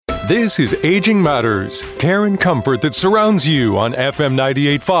This is Aging Matters, care and comfort that surrounds you on FM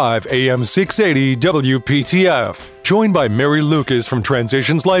 98.5 AM 680 WPTF. Joined by Mary Lucas from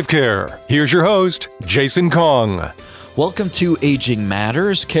Transitions Life Care. Here's your host, Jason Kong. Welcome to Aging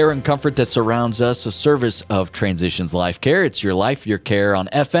Matters, care and comfort that surrounds us, a service of Transitions Life Care. It's your life, your care on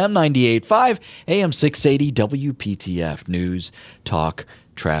FM 98.5 AM 680 WPTF. News, talk,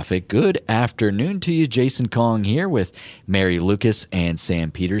 traffic. Good afternoon to you. Jason Kong here with Mary Lucas and Sam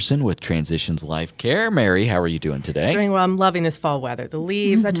Peterson with Transitions Life Care. Mary, how are you doing today? Doing well. I'm loving this fall weather. The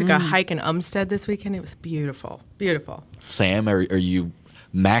leaves. I took a hike in Umstead this weekend. It was beautiful. Beautiful. Sam, are you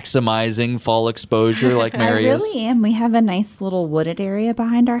maximizing fall exposure like Mary is? I really am. We have a nice little wooded area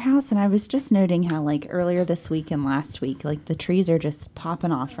behind our house, and I was just noting how, like, earlier this week and last week, like, the trees are just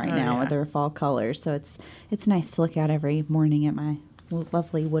popping off right now with their fall colors. So it's nice to look out every morning at my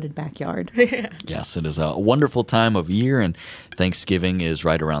lovely wooded backyard. Yes, it is a wonderful time of year, and Thanksgiving is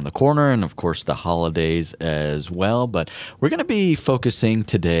right around the corner, and of course the holidays as well. But we're going to be focusing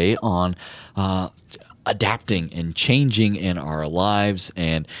today on adapting and changing in our lives.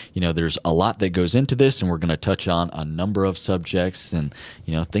 And, there's a lot that goes into this, and we're going to touch on a number of subjects and,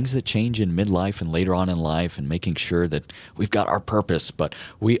 things that change in midlife and later on in life, and making sure that we've got our purpose. But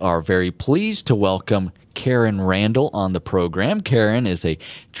we are very pleased to welcome Karen Randall on the program. Karen is a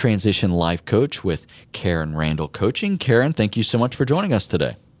transition life coach with Karen Randall Coaching. Karen, thank you so much for joining us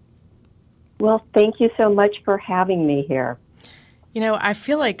today. Well, thank you so much for having me here. I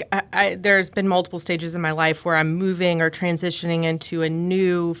feel like there's been multiple stages in my life where I'm moving or transitioning into a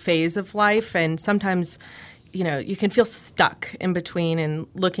new phase of life. And sometimes, you can feel stuck in between and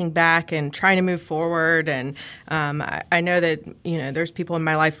looking back and trying to move forward. And I know that, there's people in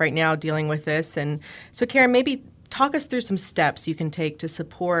my life right now dealing with this. And so, Karen, maybe talk us through some steps you can take to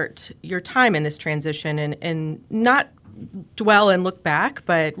support your time in this transition and not dwell and look back,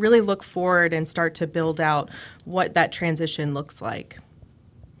 but really look forward and start to build out what that transition looks like.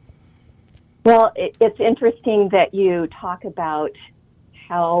 Well, it's interesting that you talk about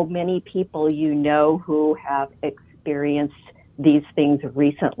how many people who have experienced these things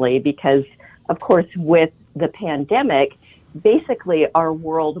recently, because, of course, with the pandemic, basically our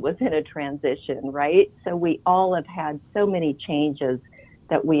world was in a transition, right? So we all have had so many changes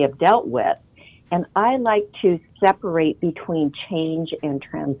that we have dealt with. And I like to separate between change and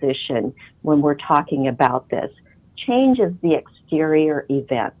transition when we're talking about this. Change is the exterior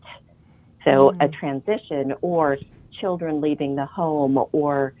event. So a transition, or children leaving the home,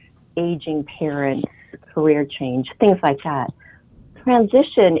 or aging parents, career change, things like that.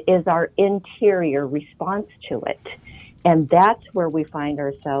 Transition is our interior response to it. And that's where we find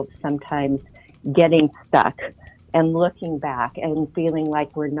ourselves sometimes getting stuck and looking back and feeling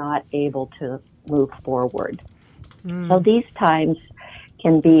like we're not able to move forward. So these times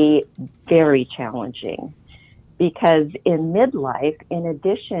can be very challenging, because in midlife, in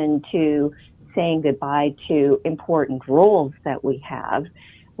addition to saying goodbye to important roles that we have,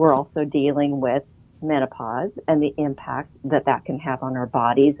 we're also dealing with menopause and the impact that can have on our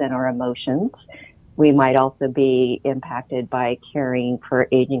bodies and our emotions. We might also be impacted by caring for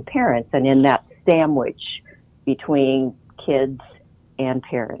aging parents, and in that sandwich between kids and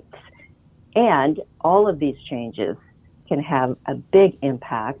parents. And all of these changes can have a big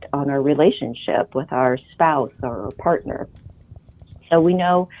impact on our relationship with our spouse or our partner. So we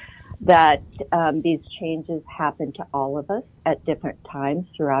know that these changes happen to all of us at different times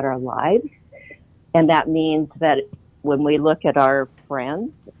throughout our lives. And that means that when we look at our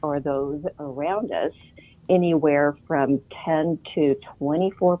friends or those around us, anywhere from 10 to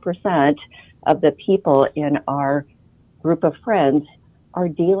 24% of the people in our group of friends are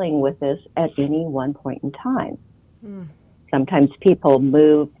dealing with this at any one point in time. Sometimes people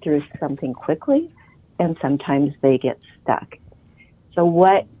move through something quickly, and sometimes they get stuck. So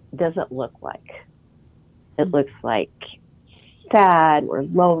what does it look like? It looks like sad, we're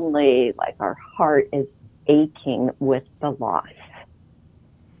lonely, like our heart is aching with the loss.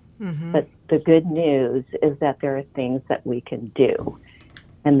 But the good news is that there are things that we can do.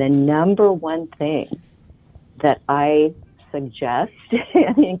 And the number one thing that I suggest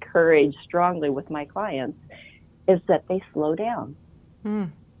and encourage strongly with my clients is that they slow down. I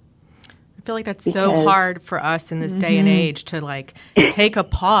feel like that's so hard for us in this day and age to take a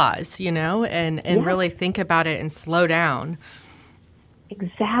pause, and really think about it and slow down.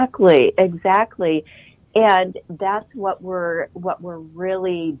 Exactly. And that's what we're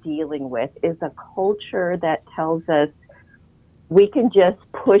really dealing with, is a culture that tells us we can just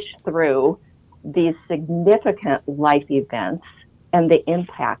push through these significant life events and the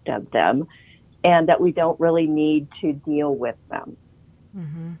impact of them, and that we don't really need to deal with them.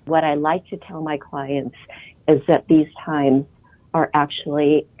 What I like to tell my clients is that these times are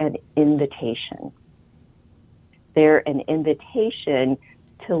actually an invitation. They're an invitation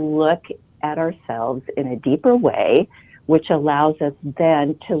to look at ourselves in a deeper way, which allows us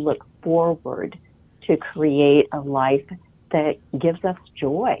then to look forward to create a life that gives us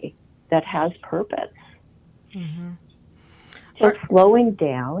joy, that has purpose. So slowing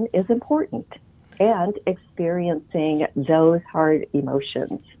down is important, and experiencing those hard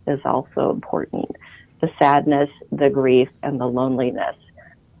emotions is also important. The sadness, the grief, and the loneliness.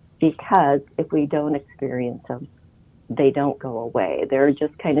 Because if we don't experience them, they don't go away. They're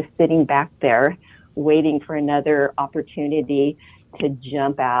just kind of sitting back there waiting for another opportunity to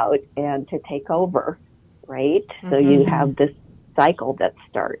jump out and to take over, right? So you have this cycle that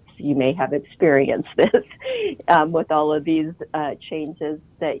starts. You may have experienced this with all of these changes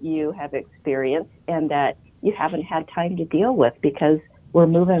that you have experienced and that you haven't had time to deal with because we're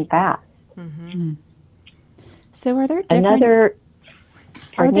moving fast. So are there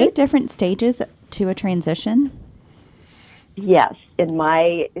different stages to a transition? Yes. In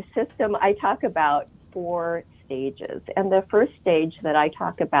my system, I talk about 4 stages. And the first stage that I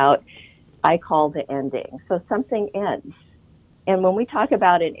talk about, I call the ending. So something ends. And when we talk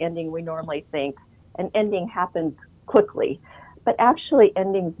about an ending, we normally think an ending happens quickly. But actually,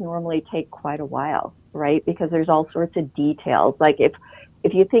 endings normally take quite a while, right? Because there's all sorts of details. Like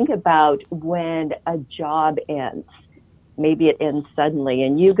if you think about when a job ends, maybe it ends suddenly,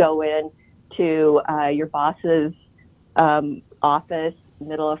 and you go in to your boss's office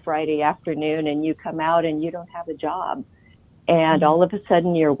middle of Friday afternoon, and you come out and you don't have a job. And all of a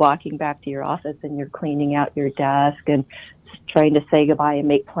sudden you're walking back to your office and you're cleaning out your desk and trying to say goodbye and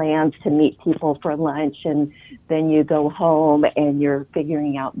make plans to meet people for lunch. And then you go home and you're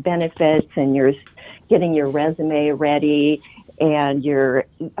figuring out benefits and you're getting your resume ready and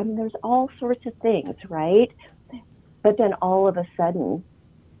there's all sorts of things, right? But then all of a sudden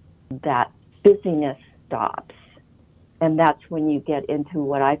that busyness stops. And that's when you get into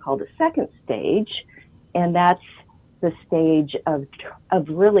what I call the second stage, and that's the stage of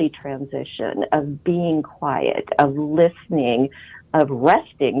really transition, of being quiet, of listening, of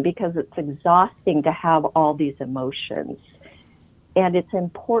resting, because it's exhausting to have all these emotions. And it's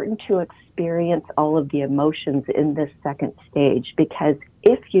important to experience all of the emotions in this second stage, because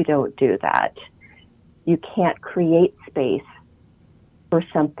if you don't do that, you can't create space for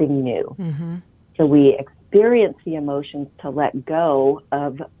something new. So we experience the emotions to let go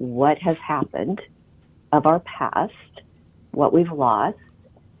of what has happened, of our past, what we've lost,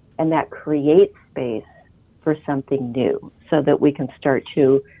 and that creates space for something new so that we can start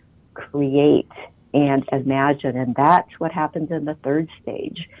to create and imagine. And that's what happens in the third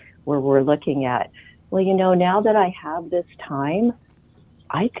stage, where we're looking at, well, now that I have this time,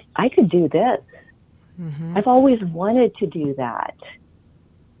 I could do this. I've always wanted to do that.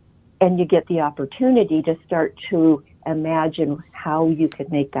 And you get the opportunity to start to imagine how you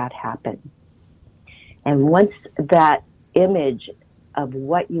could make that happen. And once that image of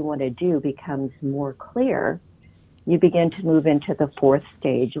what you want to do becomes more clear, you begin to move into the fourth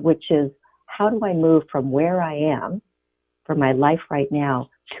stage, which is, how do I move from where I am, from my life right now,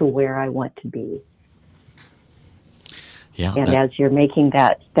 to where I want to be? Yeah. And as you're making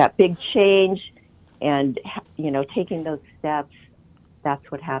that big change and, taking those steps,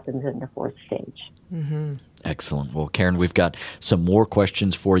 that's what happens in the fourth stage. Excellent. Well, Karen, we've got some more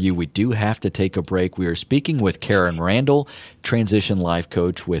questions for you. We do have to take a break. We are speaking with Karen Randall, Transition Life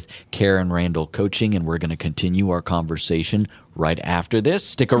Coach with Karen Randall Coaching, and we're going to continue our conversation right after this.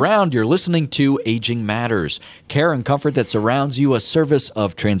 Stick around. You're listening to Aging Matters. Care and comfort that surrounds you, a service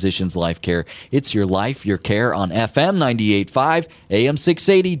of Transitions Life Care. It's your life, your care on FM 98.5, AM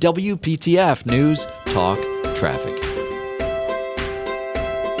 680, WPTF News, Talk, Traffic.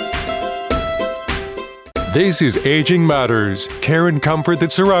 This is Aging Matters, care and comfort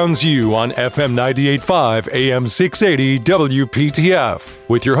that surrounds you on FM 98.5 AM 680 WPTF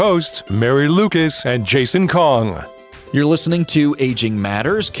with your hosts, Mary Lucas and Jason Kong. You're listening to Aging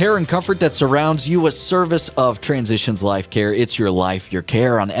Matters, care and comfort that surrounds you, a service of Transitions Life Care. It's your life, your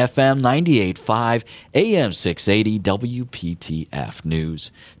care on FM 98.5 AM 680 WPTF News,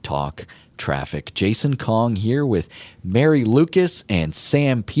 Talk, Traffic. Jason Kong here with Mary Lucas and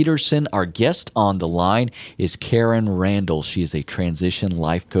Sam Peterson. Our guest on the line is Karen Randall. She is a transition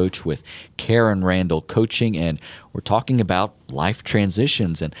life coach with Karen Randall Coaching, and we're talking about life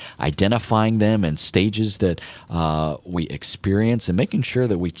transitions and identifying them and stages that we experience and making sure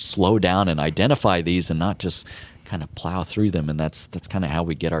that we slow down and identify these and not just kind of plow through them. And that's kind of how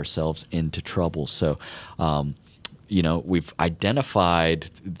we get ourselves into trouble. So, we've identified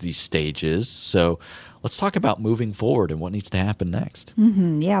these stages. So let's talk about moving forward and what needs to happen next.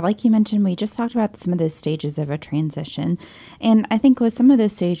 Yeah, like you mentioned, we just talked about some of those stages of a transition. And I think with some of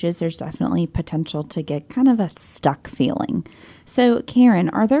those stages, there's definitely potential to get kind of a stuck feeling. So, Karen,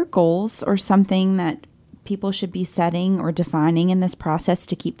 are there goals or something that people should be setting or defining in this process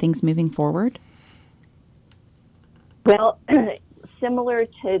to keep things moving forward? Well, similar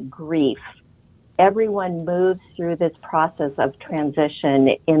to grief, everyone moves through this process of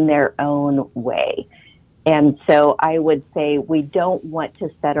transition in their own way. And so I would say we don't want to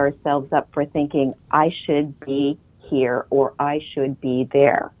set ourselves up for thinking, I should be here or I should be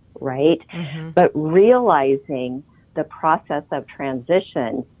there, right? Mm-hmm. But realizing the process of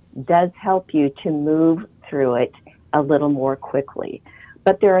transition does help you to move through it a little more quickly.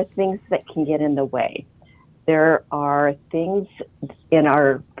 But there are things that can get in the way. There are things in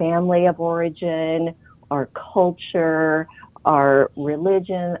our family of origin, our culture, our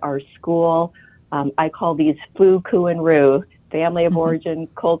religion, our school. I call these Fu, Ku, and Ru, family of origin,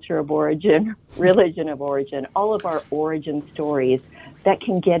 culture of origin, religion of origin, all of our origin stories that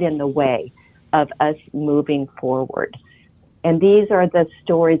can get in the way of us moving forward. And these are the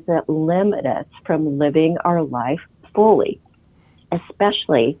stories that limit us from living our life fully,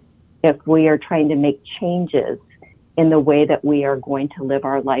 especially if we are trying to make changes in the way that we are going to live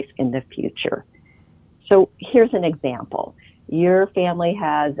our life in the future. So here's an example. Your family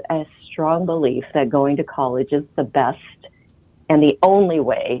has a strong belief that going to college is the best and the only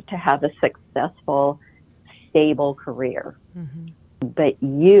way to have a successful, stable career. Mm-hmm. But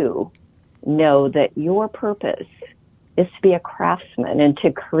you know that your purpose is to be a craftsman and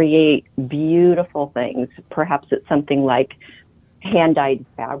to create beautiful things. Perhaps it's something like hand-dyed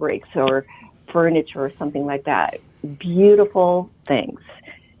fabrics or furniture or something like that. Beautiful things.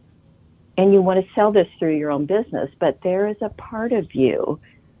 And you want to sell this through your own business, but there is a part of you,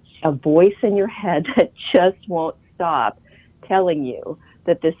 a voice in your head that just won't stop telling you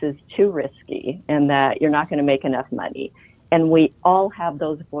that this is too risky and that you're not going to make enough money. And we all have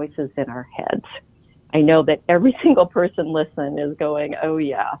those voices in our heads. I know that every single person listening is going, oh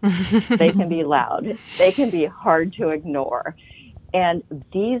yeah, they can be loud. They can be hard to ignore. And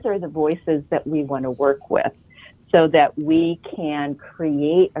these are the voices that we want to work with so that we can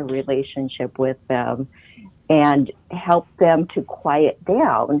create a relationship with them and help them to quiet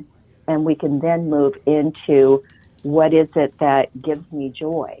down. And we can then move into what is it that gives me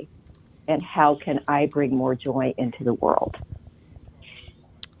joy and how can I bring more joy into the world.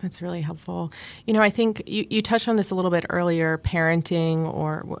 That's really helpful. I think you touched on this a little bit earlier, parenting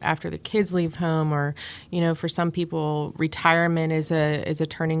or after the kids leave home, or, for some people, retirement is a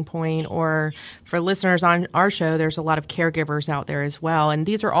turning point, or for listeners on our show, there's a lot of caregivers out there as well. And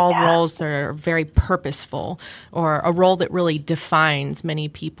these are all roles that are very purposeful, or a role that really defines many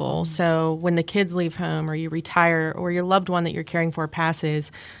people. So when the kids leave home or you retire or your loved one that you're caring for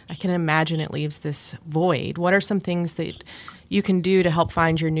passes, I can imagine it leaves this void. What are some things that you can do to help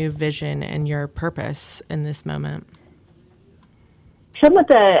find your new vision and your purpose in this moment? Some of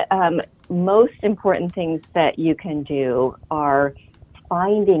the most important things that you can do are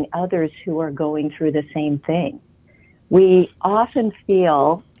finding others who are going through the same thing. We often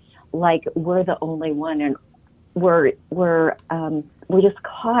feel like we're the only one, and we're just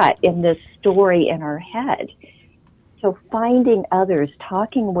caught in this story in our head. So finding others,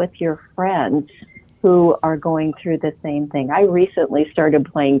 talking with your friends who are going through the same thing. I recently started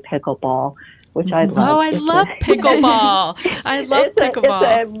playing pickleball, which I love. Oh, I love pickleball. I love pickleball.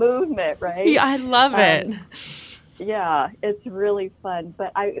 It's a movement, right? Yeah, I love it. Yeah, it's really fun.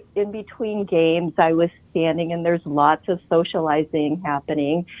 But in between games, I was standing and there's lots of socializing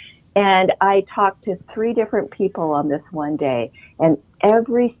happening. And I talked to 3 different people on this one day. And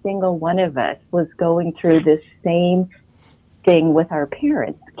every single one of us was going through this same thing with our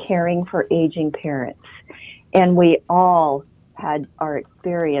parents, caring for aging parents. And we all had our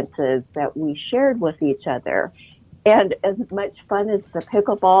experiences that we shared with each other. And as much fun as the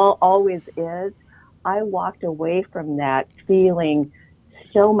pickleball always is, I walked away from that feeling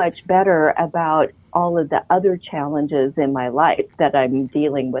so much better about all of the other challenges in my life that I'm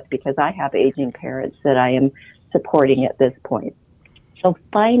dealing with because I have aging parents that I am supporting at this point. So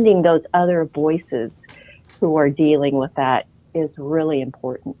finding those other voices who are dealing with that is really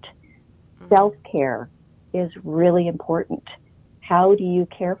important. Self-care is really important. How do you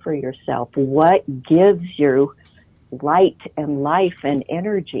care for yourself? What gives you light and life and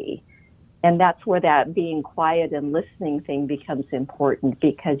energy? And that's where that being quiet and listening thing becomes important,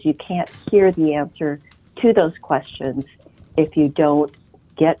 because you can't hear the answer to those questions if you don't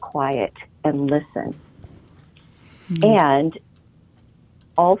get quiet and listen. And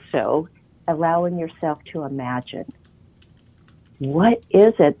also allowing yourself to imagine, what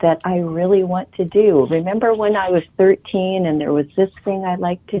is it that I really want to do? Remember when I was 13 and there was this thing I'd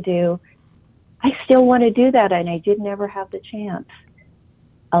like to do? I still want to do that, and I didn't ever have the chance.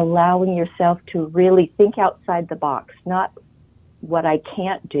 Allowing yourself to really think outside the box, not what I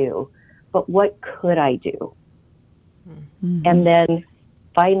can't do, but what could I do? Mm-hmm. And then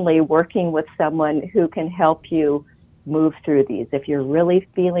finally working with someone who can help you move through these. If you're really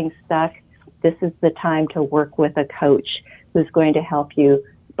feeling stuck, this is the time to work with a coach who's going to help you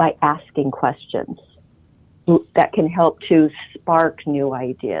by asking questions that can help to spark new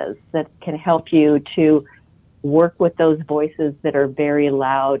ideas, that can help you to work with those voices that are very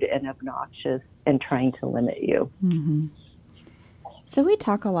loud and obnoxious and trying to limit you. Mm-hmm. So we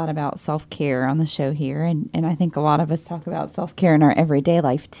talk a lot about self-care on the show here, and I think a lot of us talk about self-care in our everyday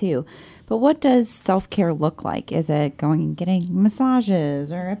life too. But what does self-care look like? Is it going and getting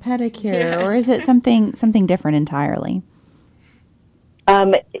massages or a pedicure, or is it something different entirely?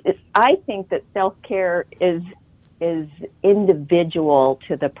 I think that self-care is individual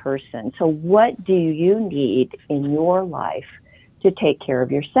to the person. So what do you need in your life to take care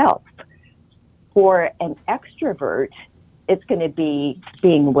of yourself? For an extrovert, it's going to be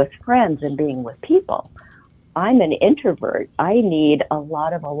being with friends and being with people. I'm an introvert. I need a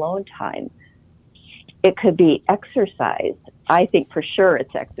lot of alone time. It could be exercise. I think for sure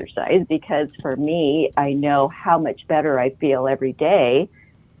it's exercise, because for me, I know how much better I feel every day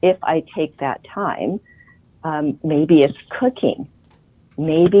if I take that time. Maybe it's cooking.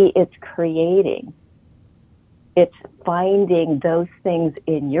 Maybe it's creating. It's finding those things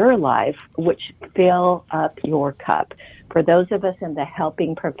in your life which fill up your cup. For those of us in the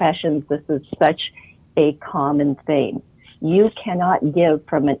helping professions, this is such a common thing. You cannot give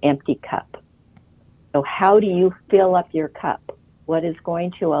from an empty cup. So how do you fill up your cup? What is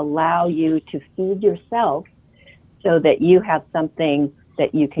going to allow you to feed yourself so that you have something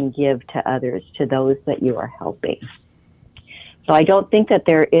that you can give to others, to those that you are helping? So I don't think that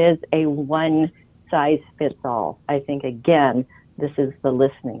there is a one size fits all. I think, again, this is the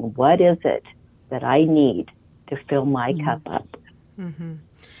listening. What is it that I need to fill my cup up? Mm-hmm.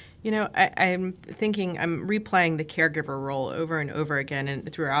 You know, I'm thinking, I'm replaying the caregiver role over and over again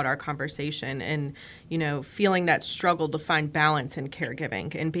and throughout our conversation, and, you know, feeling that struggle to find balance in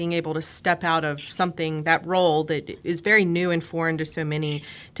caregiving and being able to step out of something, that role that is very new and foreign to so many,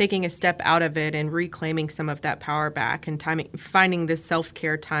 taking a step out of it and reclaiming some of that power back and finding this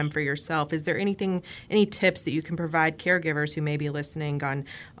self-care time for yourself. Is there any tips that you can provide caregivers who may be listening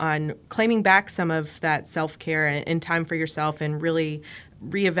on claiming back some of that self-care and time for yourself, and really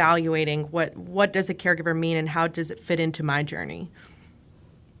reevaluating what does a caregiver mean and how does it fit into my journey?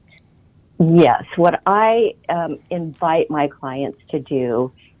 Yes, what I invite my clients to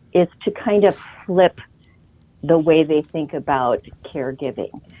do is to kind of flip the way they think about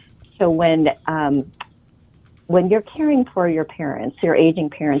caregiving. So when you're caring for your parents, your aging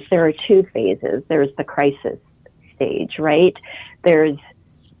parents, there are two phases. There's the crisis stage, right? There's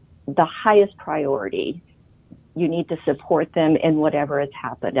the highest priority. You need to support them in whatever has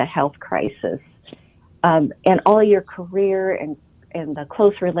happened, a health crisis. And all your career and the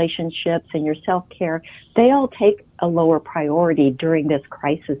close relationships and your self-care, they all take a lower priority during this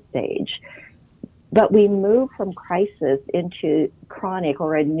crisis stage. But we move from crisis into chronic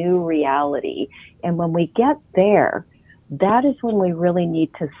or a new reality. And when we get there, that is when we really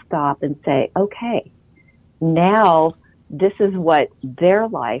need to stop and say, okay, now this is what their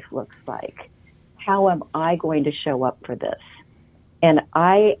life looks like. How am I going to show up for this? And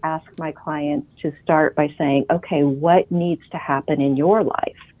I ask my clients to start by saying, okay, what needs to happen in your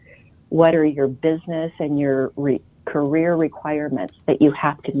life? What are your business and your career requirements that you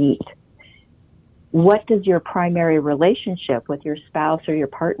have to meet? What does your primary relationship with your spouse or your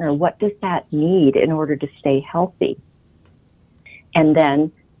partner, what does that need in order to stay healthy? And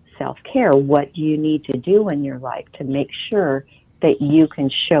then self-care. What do you need to do in your life to make sure that you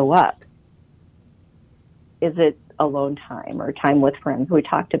can show up? Is it alone time or time with friends? We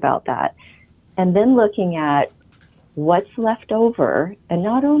talked about that. And then looking at what's left over, and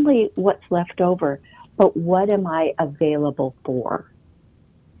not only what's left over, but what am I available for?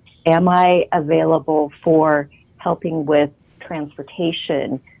 Am I available for helping with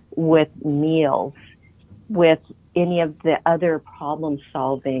transportation, with meals, with any of the other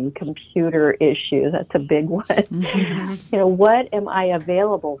problem-solving computer issues? That's a big one. Mm-hmm. You know, what am I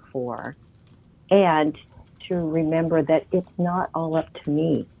available for? And to remember that it's not all up to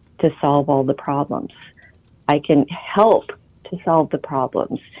me to solve all the problems. I can help to to solve the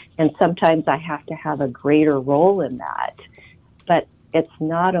problems. And sometimes I have to have a greater role in that. But it's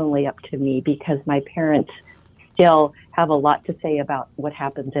not only up to me, because my parents still have a lot to say about what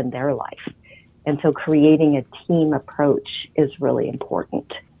happens in their life. And so creating a team approach is really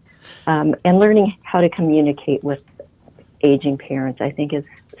important. And learning how to communicate with aging parents, I think, is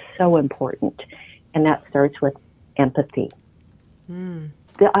so important. And that starts with empathy.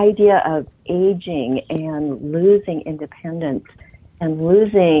 The idea of aging and losing independence and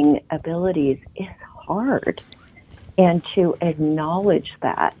losing abilities is hard. And to acknowledge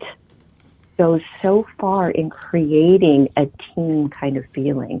that goes so far in creating a team kind of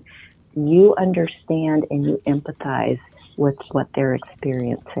feeling. You understand and you empathize with what they're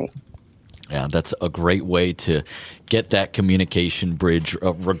experiencing. Yeah, that's a great way to get that communication bridge,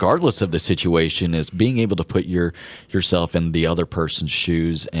 regardless of the situation, is being able to put yourself in the other person's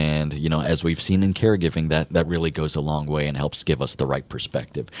shoes. And, as we've seen in caregiving, that really goes a long way and helps give us the right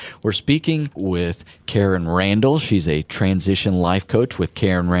perspective. We're speaking with Karen Randall. She's a transition life coach with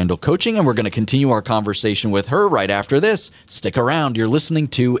Karen Randall Coaching, and we're going to continue our conversation with her right after this. Stick around. You're listening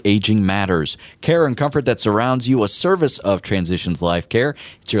to Aging Matters. Care and comfort that surrounds you, a service of Transitions Life Care.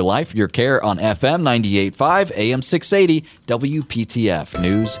 It's your life, your care on FM 98.5, AM 680, WPTF.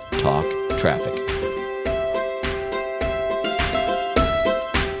 News, talk, traffic.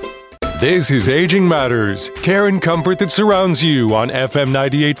 This is Aging Matters, care and comfort that surrounds you on FM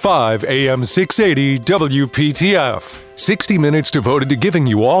 98.5, AM 680, WPTF. 60 minutes devoted to giving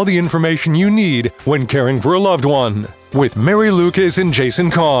you all the information you need when caring for a loved one. With Mary Lucas and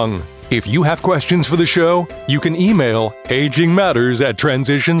Jason Kong. If you have questions for the show, you can email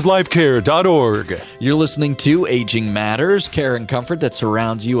agingmatters@transitionslifecare.org. You're listening to Aging Matters, care and comfort that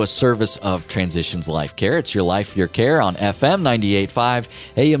surrounds you, a service of Transitions Life Care. It's your life, your care on FM 98.5,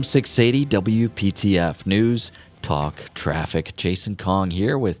 AM 680, WPTF. News, talk, traffic. Jason Kong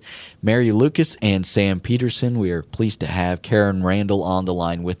here with Mary Lucas and Sam Peterson. We are pleased to have Karen Randall on the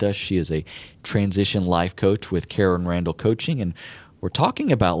line with us. She is a transition life coach with Karen Randall Coaching, and we're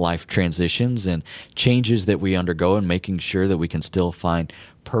talking about life transitions and changes that we undergo and making sure that we can still find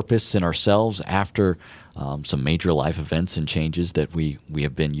purpose in ourselves after some major life events and changes that we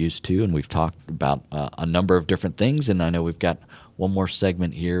have been used to. And we've talked about a number of different things, and I know we've got one more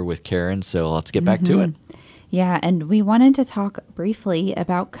segment here with Karen, so let's get back to it. Yeah, and we wanted to talk briefly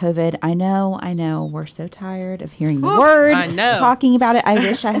about COVID. I know, we're so tired of hearing the word, talking about it. I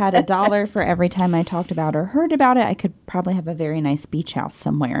wish I had $1 for every time I talked about or heard about it. I could probably have a very nice beach house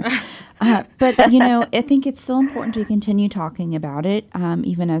somewhere. But, I think it's still important to continue talking about it,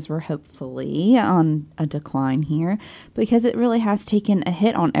 even as we're hopefully on a decline here, because it really has taken a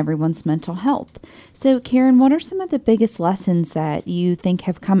hit on everyone's mental health. So, Karen, what are some of the biggest lessons that you think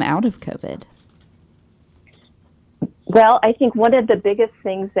have come out of COVID? Well, I think one of the biggest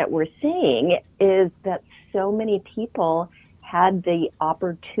things that we're seeing is that so many people had the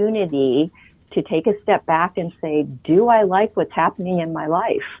opportunity to take a step back and say, do I like what's happening in my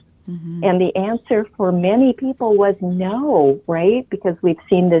life? Mm-hmm. And the answer for many people was no, right? Because we've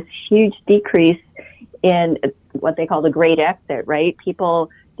seen this huge decrease in what they call the great exit, right? People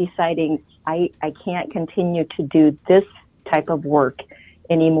deciding, I can't continue to do this type of work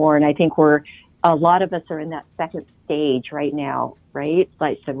anymore. And I think a lot of us are in that second stage right now, right?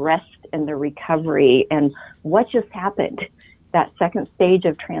 Like the rest and the recovery. And what just happened, that second stage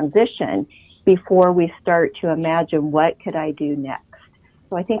of transition, before we start to imagine what could I do next.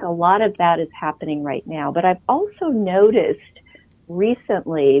 So I think a lot of that is happening right now. But I've also noticed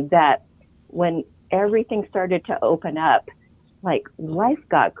recently that when everything started to open up, like life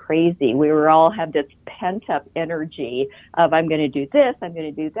got crazy. We all had this pent up energy of I'm going to do this, I'm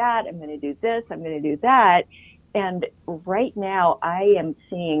going to do that, I'm going to do this, I'm going to do that. And right now I am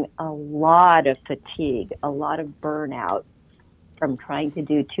seeing a lot of fatigue, a lot of burnout from trying to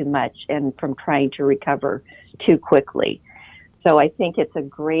do too much and from trying to recover too quickly. So I think it's a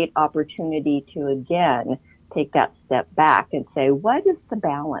great opportunity to, again, take that step back and say, what is the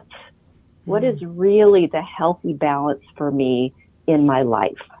balance? What is really the healthy balance for me in my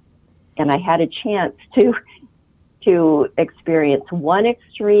life? And I had a chance to experience one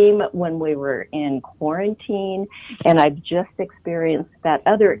extreme when we were in quarantine, and I've just experienced that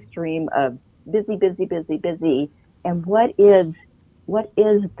other extreme of busy, busy, busy, busy. And what is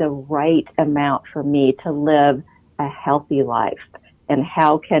the right amount for me to live a healthy life? And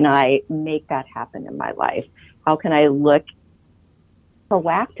how can I make that happen in my life? How can I look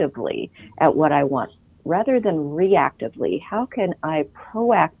proactively at what I want rather than reactively? How can I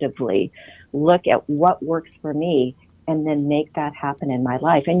proactively look at what works for me and then make that happen in my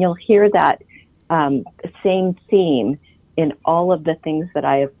life? And you'll hear that same theme in all of the things that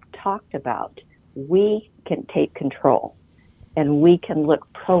I have talked about, we can take control and we can look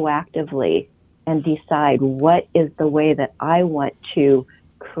proactively and decide what is the way that I want to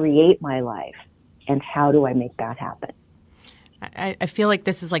create my life and how do I make that happen. I feel like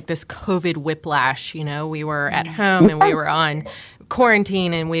this is like this COVID whiplash. We were at home and we were on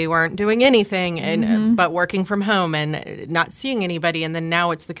quarantine and we weren't doing anything and but working from home and not seeing anybody. And then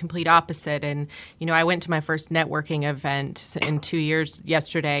now it's the complete opposite. And, I went to my first networking event in 2 years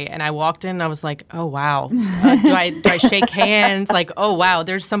yesterday, and I walked in and I was like, oh, wow. Do I shake hands? Like, oh, wow,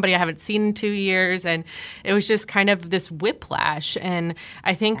 there's somebody I haven't seen in 2 years. And it was just kind of this whiplash. And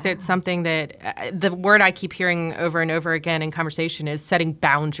I think that's something that the word I keep hearing over and over again in conversation is setting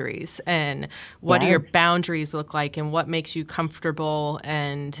boundaries. And what do your boundaries look like and what makes you comfortable?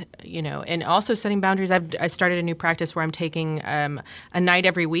 And and also setting boundaries. I started a new practice where I'm taking a night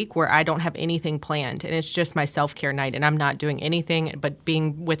every week where I don't have anything planned, and it's just my self-care night, and I'm not doing anything but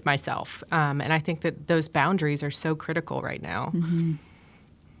being with myself. And I think that those boundaries are so critical right now. Mm-hmm.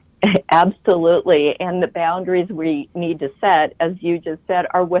 Absolutely, and the boundaries we need to set, as you just said,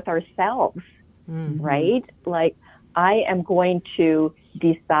 are with ourselves, right? Like, I am going to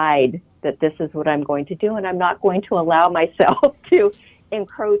decide that this is what I'm going to do, and I'm not going to allow myself to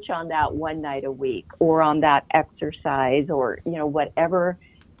encroach on that one night a week or on that exercise or, whatever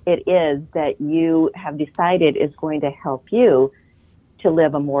it is that you have decided is going to help you to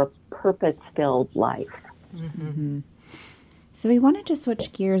live a more purpose-filled life. Mm-hmm. So we wanted to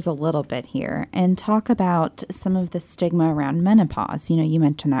switch gears a little bit here and talk about some of the stigma around menopause. You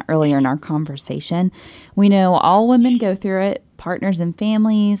mentioned that earlier in our conversation. We know all women go through it. Partners and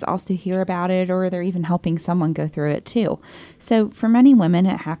families also hear about it, or they're even helping someone go through it too. So for many women,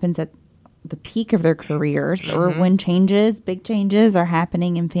 it happens at the peak of their careers or when big changes are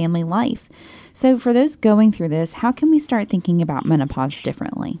happening in family life. So for those going through this, how can we start thinking about menopause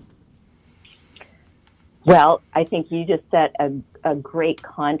differently? Well, I think you just set a great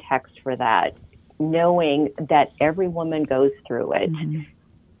context for that, knowing that every woman goes through it. Mm-hmm.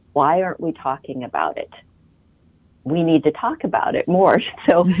 Why aren't we talking about it? We need to talk about it more.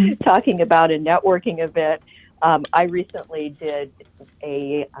 So talking about a networking event, I recently did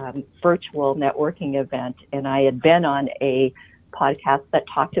a virtual networking event, and I had been on a podcast that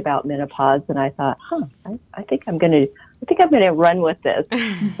talked about menopause, and I thought, I think I'm going to run with this.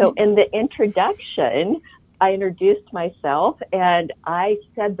 So in the introduction, I introduced myself, and I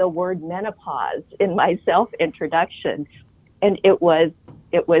said the word menopause in my self-introduction, and it was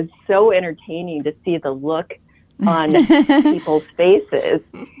so entertaining to see the look on people's faces.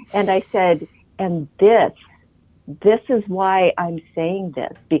 And I said, and this is why I'm saying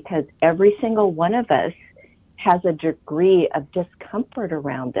this, because every single one of us has a degree of discomfort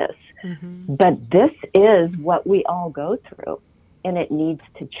around this. Mm-hmm. But this is what we all go through, and it needs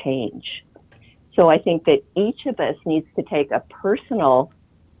to change. So I think that each of us needs to take a personal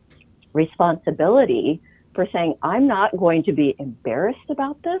responsibility for saying, I'm not going to be embarrassed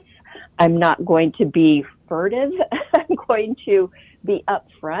about this. I'm not going to be furtive. I'm going to be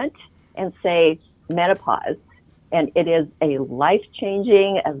upfront and say menopause. And it is a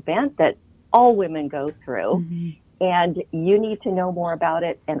life-changing event that all women go through. Mm-hmm. And you need to know more about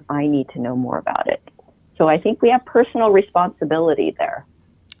it, and I need to know more about it. So I think we have personal responsibility there.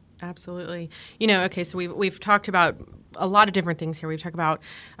 Absolutely. Okay, so we've talked about a lot of different things here. We've talked about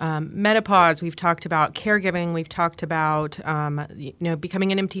menopause. We've talked about caregiving. We've talked about,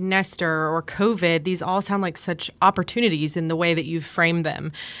 becoming an empty nester or COVID. These all sound like such opportunities in the way that you've framed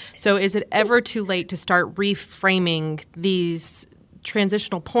them. So is it ever too late to start reframing these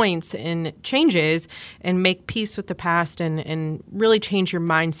transitional points and changes and make peace with the past and really change your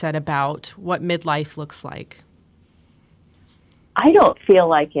mindset about what midlife looks like? I don't feel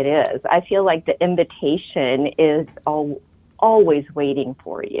like it is. I feel like the invitation is always waiting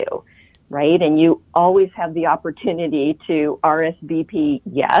for you, right? And you always have the opportunity to RSVP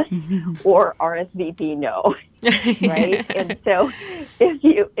yes or RSVP no, right? And so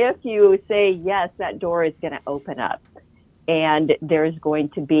if you say yes, that door is going to open up, and there's going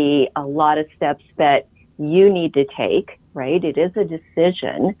to be a lot of steps that you need to take, right? It is a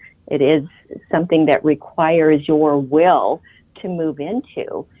decision. It is something that requires your will to move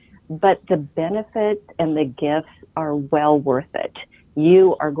into, but the benefits and the gifts are well worth it.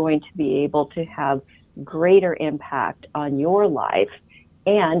 You are going to be able to have greater impact on your life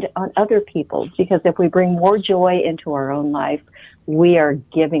and on other people's, because if we bring more joy into our own life, we are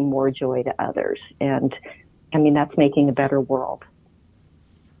giving more joy to others. And I mean, that's making a better world.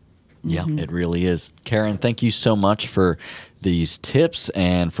 Yeah, it really is. Karen, thank you so much for these tips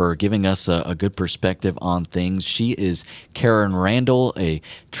and for giving us a good perspective on things. She is Karen Randall, a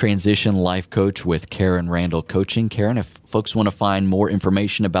transition life coach with Karen Randall Coaching. Karen, if folks want to find more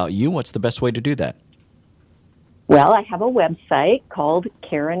information about you, what's the best way to do that? Well, I have a website called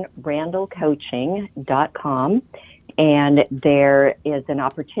KarenRandallCoaching.com, and there is an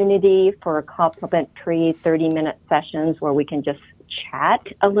opportunity for complimentary 30-minute sessions where we can just chat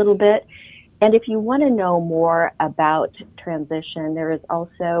a little bit. And if you want to know more about transition, there is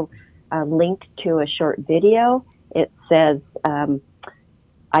also a link to a short video. It says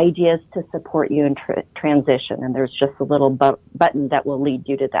ideas to support you in transition, and there's just a little button that will lead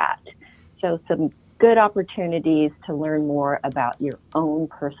you to that. So some good opportunities to learn more about your own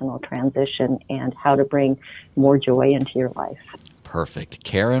personal transition and how to bring more joy into your life. Perfect.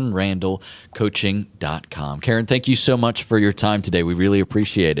 KarenRandallCoaching.com. Karen, thank you so much for your time today. We really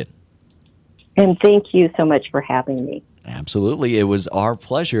appreciate it. And thank you so much for having me. Absolutely. It was our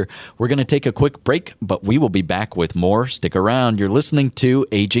pleasure. We're going to take a quick break, but we will be back with more. Stick around. You're listening to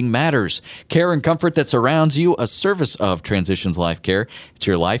Aging Matters. Care and comfort that surrounds you, a service of Transitions Life Care. It's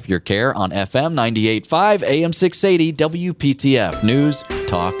your life, your care on FM 98.5, AM 680, WPTF. News,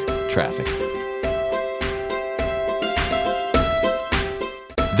 talk, traffic.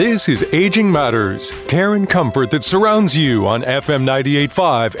 This is Aging Matters, care and comfort that surrounds you on FM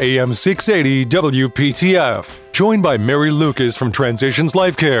 98.5 AM 680 WPTF. Joined by Mary Lucas from Transitions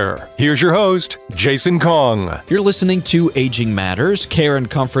Life Care. Here's your host, Jason Kong. You're listening to Aging Matters, care and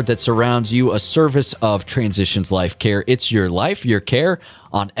comfort that surrounds you, a service of Transitions Life Care. It's your life, your care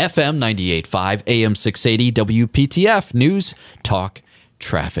on FM 98.5 AM 680 WPTF. News, talk,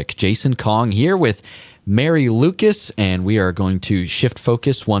 traffic. Jason Kong here with Mary Lucas, and we are going to shift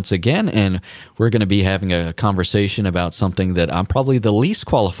focus once again, and we're going to be having a conversation about something that I'm probably the least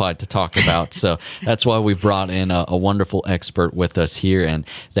qualified to talk about. So that's why we've brought in a wonderful expert with us here, and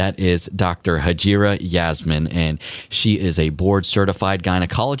that is Dr. Hajira Yasmin, and she is a board-certified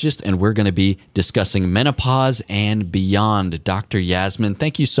gynecologist, and we're going to be discussing menopause and beyond. Dr. Yasmin,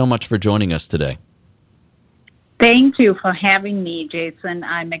 thank you so much for joining us today. Thank you for having me, Jason.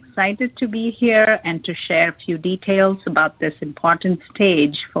 I'm excited to be here and to share a few details about this important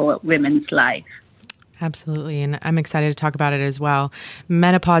stage for women's life. Absolutely, and I'm excited to talk about it as well.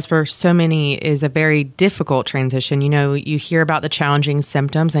 Menopause for so many is a very difficult transition. You know, you hear about the challenging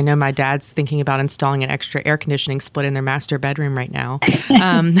symptoms. I know my dad's thinking about installing an extra air conditioning split in their master bedroom right now.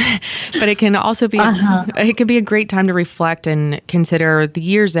 But it can also be it can be a great time to reflect and consider the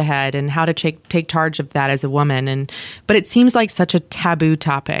years ahead and how to take charge of that as a woman. But it seems like such a taboo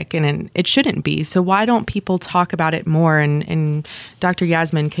topic, and it shouldn't be. So why don't people talk about it more? And Dr.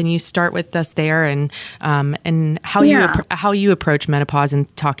 Yasmin, can you start with us there and how you approach menopause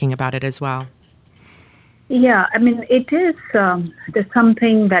and talking about it as well? Yeah, I mean, it is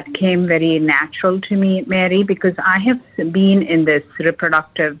something that came very natural to me, Mary, because I have been in this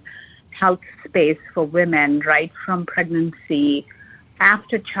reproductive health space for women right from pregnancy,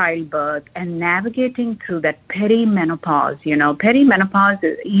 after childbirth, and navigating through that perimenopause. You know, perimenopause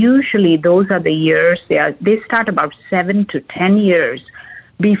is usually those are the years they start about 7 to 10 years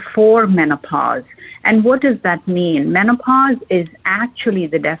before menopause. And what does that mean? Menopause is actually,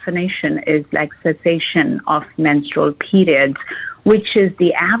 the definition is like cessation of menstrual periods, which is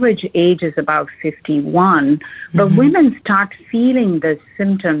the average age is about 51. But women start feeling the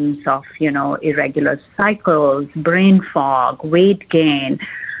symptoms of, irregular cycles, brain fog, weight gain,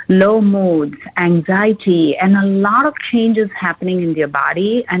 low moods, anxiety, and a lot of changes happening in their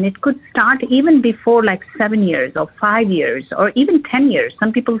body. And it could start even before like 7 years or 5 years or even 10 years.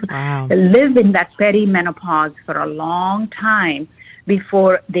 Some people live in that perimenopause for a long time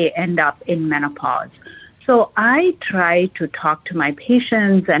before they end up in menopause. So I try to talk to my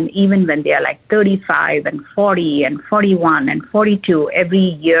patients, and even when they are like 35 and 40 and 41 and 42, every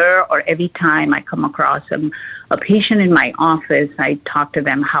year or every time I come across a patient in my office, I talk to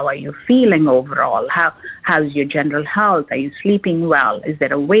them, how are you feeling overall? How's your general health? Are you sleeping well? Is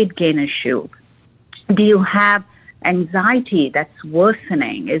there a weight gain issue? Do you have anxiety that's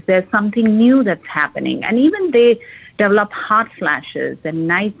worsening? Is there something new that's happening? And even they develop hot flashes and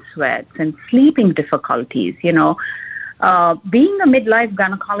night sweats and sleeping difficulties. Being a midlife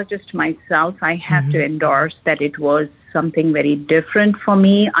gynecologist myself, I have to endorse that it was something very different for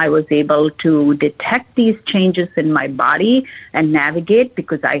me. I was able to detect these changes in my body and navigate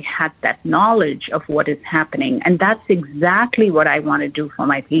because I had that knowledge of what is happening. And that's exactly what I want to do for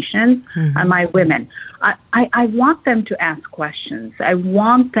my patients and my women. I want them to ask questions. I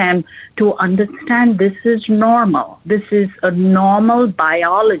want them to understand this is normal. This is a normal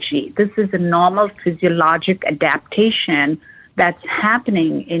biology. This is a normal physiologic adaptation that's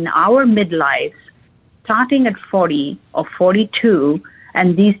happening in our midlife, starting at 40 or 42,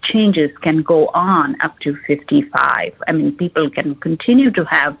 and these changes can go on up to 55. I mean, people can continue to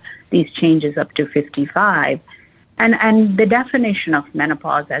have these changes up to 55. And the definition of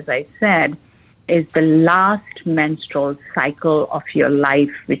menopause, as I said, is the last menstrual cycle of your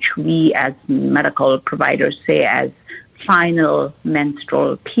life, which we as medical providers say as final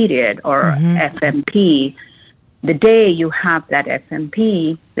menstrual period, or FMP. The day you have that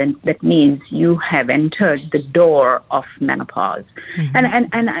FMP, then that means you have entered the door of menopause.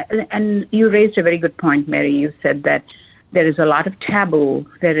 And you raised a very good point, Mary. You said that there is a lot of taboo,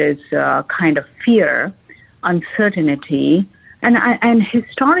 there is a kind of fear, uncertainty, and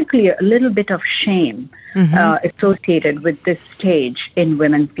historically a little bit of shame associated with this stage in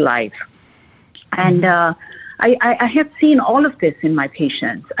women's life. And I have seen all of this in my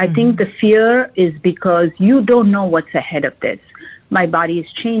patients. I think the fear is because you don't know what's ahead of this. My body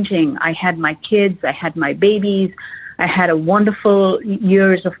is changing. I had my kids. I had my babies. I had a wonderful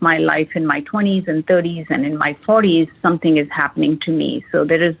years of my life in my 20s and 30s, and in my 40s, something is happening to me. So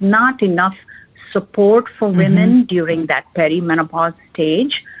there is not enough support for women during that perimenopause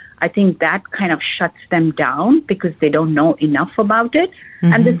stage. I think that kind of shuts them down because they don't know enough about it.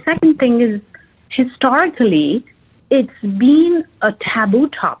 And the second thing is, historically, it's been a taboo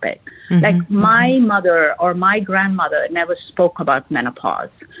topic. Like my mother or my grandmother never spoke about menopause.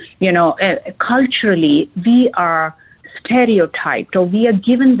 You know, culturally, we are stereotyped, or we are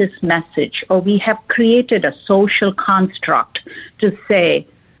given this message, or we have created a social construct to say,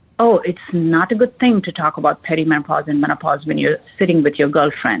 oh, it's not a good thing to talk about perimenopause and menopause when you're sitting with your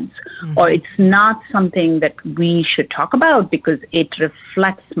girlfriends, or it's not something that we should talk about because it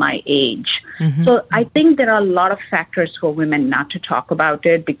reflects my age. So I think there are a lot of factors for women not to talk about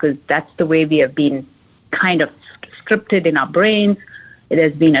it because that's the way we have been kind of scripted in our brains. It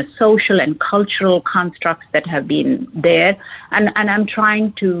has been a social and cultural constructs that have been there. And I'm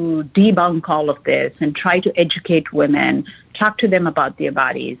trying to debunk all of this and try to educate women, talk to them about their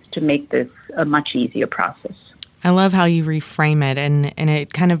bodies to make this a much easier process. I love how you reframe it, and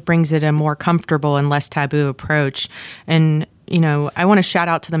it kind of brings it a more comfortable and less taboo approach. And you know, I want to shout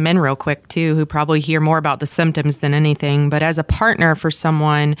out to the men real quick, too, who probably hear more about the symptoms than anything. But as a partner for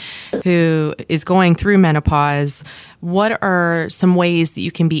someone who is going through menopause, what are some ways that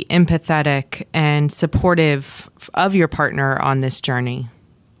you can be empathetic and supportive of your partner on this journey?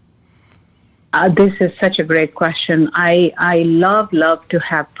 This is such a great question. I love to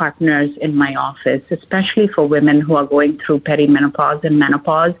have partners in my office, especially for women who are going through perimenopause and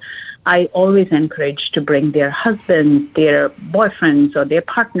menopause. I always encourage to bring their husbands, their boyfriends, or their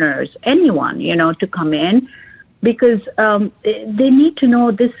partners, anyone, you know, to come in because they need to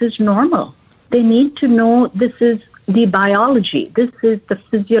know this is normal. They need to know this is the biology. This is the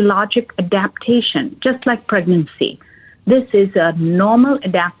physiologic adaptation, just like pregnancy. This is a normal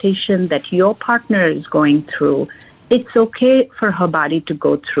adaptation that your partner is going through. It's okay for her body to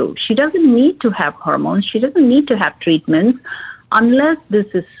go through. She doesn't need to have hormones. She doesn't need to have treatments unless this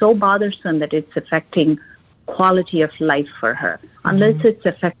is so bothersome that it's affecting quality of life for her, unless it's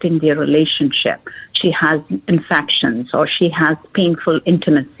affecting their relationship. She has infections or she has painful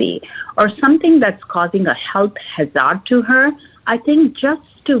intimacy or something that's causing a health hazard to her. I think just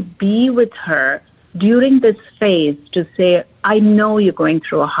to be with her during this phase to say, I know you're going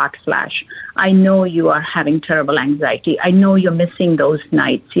through a hot flash. I know you are having terrible anxiety. I know you're missing those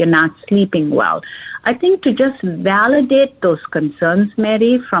nights. You're not sleeping well. I think to just validate those concerns,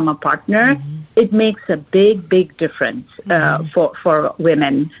 Mary, from a partner, it makes a big, big difference for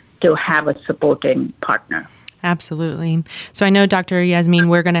women to have a supporting partner. Absolutely. So I know, Dr. Yasmin,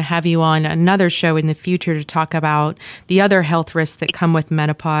 we're going to have you on another show in the future to talk about the other health risks that come with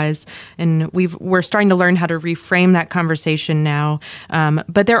menopause. And we're starting to learn how to reframe that conversation now.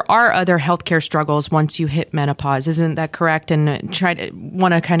 But there are other healthcare struggles once you hit menopause. Isn't that correct? And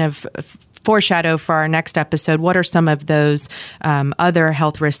want to kind of foreshadow for our next episode, what are some of those other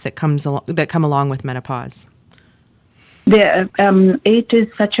health risks that come along with menopause? It is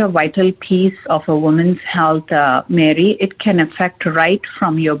such a vital piece of a woman's health, Mary. It can affect right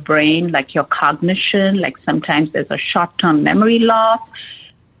from your brain, like your cognition, like sometimes there's a short-term memory loss.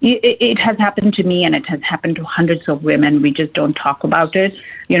 it has happened to me, and it has happened to hundreds of women. We just don't talk about it.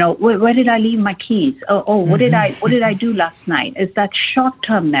 Where did I leave my keys? What did I do last night? It's that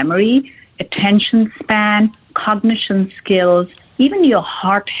short-term memory, attention span, cognition skills, even your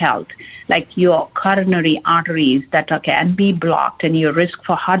heart health, like your coronary arteries that can be blocked, and your risk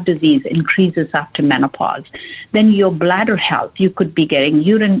for heart disease increases after menopause. Then your bladder health, you could be getting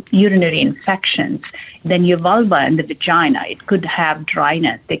urinary infections. Then your vulva and the vagina, it could have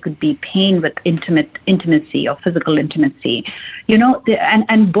dryness. There could be pain with intimacy or physical intimacy.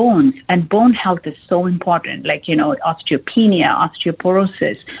 And bones, and bone health is so important, like, osteopenia,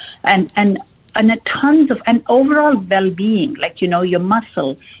 osteoporosis, and tons of, and overall well-being, like, your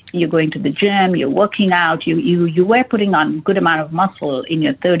muscle, you're going to the gym, you're working out, you were putting on good amount of muscle in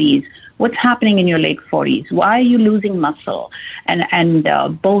your 30s. What's happening in your late 40s? Why are you losing muscle and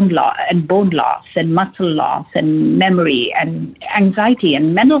bone loss and muscle loss and memory and anxiety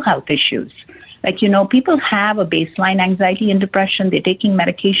and mental health issues? Like, people have a baseline anxiety and depression. They're taking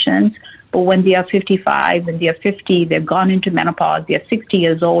medications, but when they are 55, when they are 50, they've gone into menopause, they're 60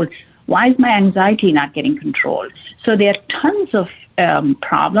 years old. Why is my anxiety not getting controlled? So there are tons of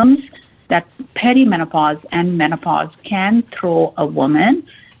problems that perimenopause and menopause can throw a woman,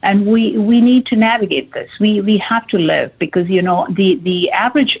 and we need to navigate this. We have to live, because, the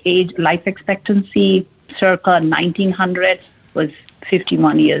average age life expectancy circa 1900 was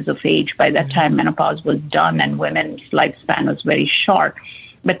 51 years of age. By that time, menopause was done, and women's lifespan was very short.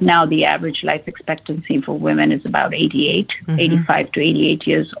 But now the average life expectancy for women is about 85 to 88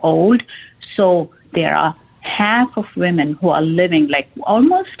 years old. So there are half of women who are living like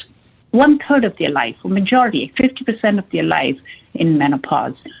almost 1/3 of their life, or majority, 50% of their life in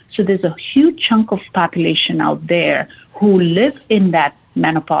menopause. So there's a huge chunk of population out there who live in that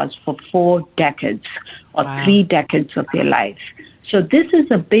menopause for 4 decades or 3 decades of their life. So this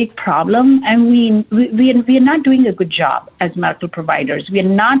is a big problem, and we are not doing a good job as medical providers. We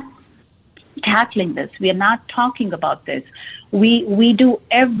are not tackling this. We are not talking about this. We do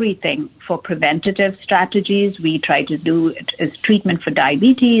everything for preventative strategies. We try to do it as treatment for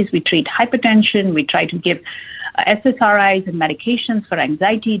diabetes. We treat hypertension. We try to give SSRIs and medications for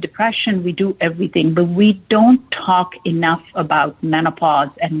anxiety, depression. We do everything, but we don't talk enough about menopause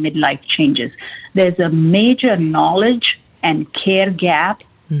and midlife changes. There's a major knowledge and care gap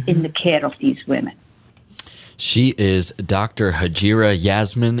in the care of these women. She is Dr. Hajira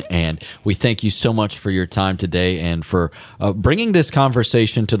Yasmin, and we thank you so much for your time today and for bringing this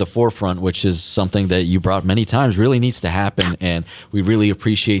conversation to the forefront, which is something that you brought many times, really needs to happen, and we really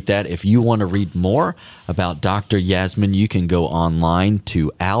appreciate that. If you want to read more about Dr. Yasmin, you can go online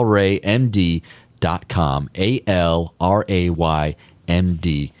to alraymd.com,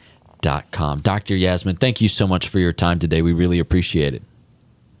 ALRAYMD.com. Dr. Yasmin, thank you so much for your time today. We really appreciate it.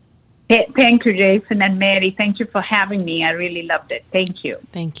 Thank you, Jason and Mary. Thank you for having me. I really loved it. Thank you.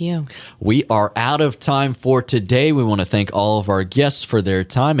 Thank you. We are out of time for today. We want to thank all of our guests for their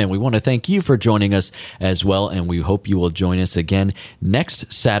time, and we want to thank you for joining us as well, and we hope you will join us again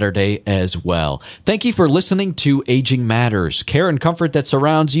next Saturday as well. Thank you for listening to Aging Matters, care and comfort that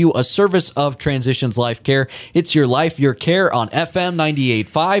surrounds you, a service of Transitions Life Care. It's your life, your care on FM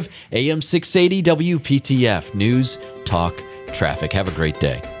 98.5, AM 680 WPTF. News, talk, traffic. Have a great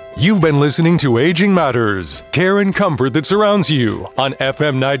day. You've been listening to Aging Matters, care and comfort that surrounds you on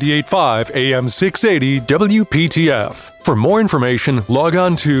FM 98.5 AM 680 WPTF. For more information, log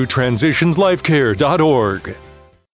on to transitionslifecare.org.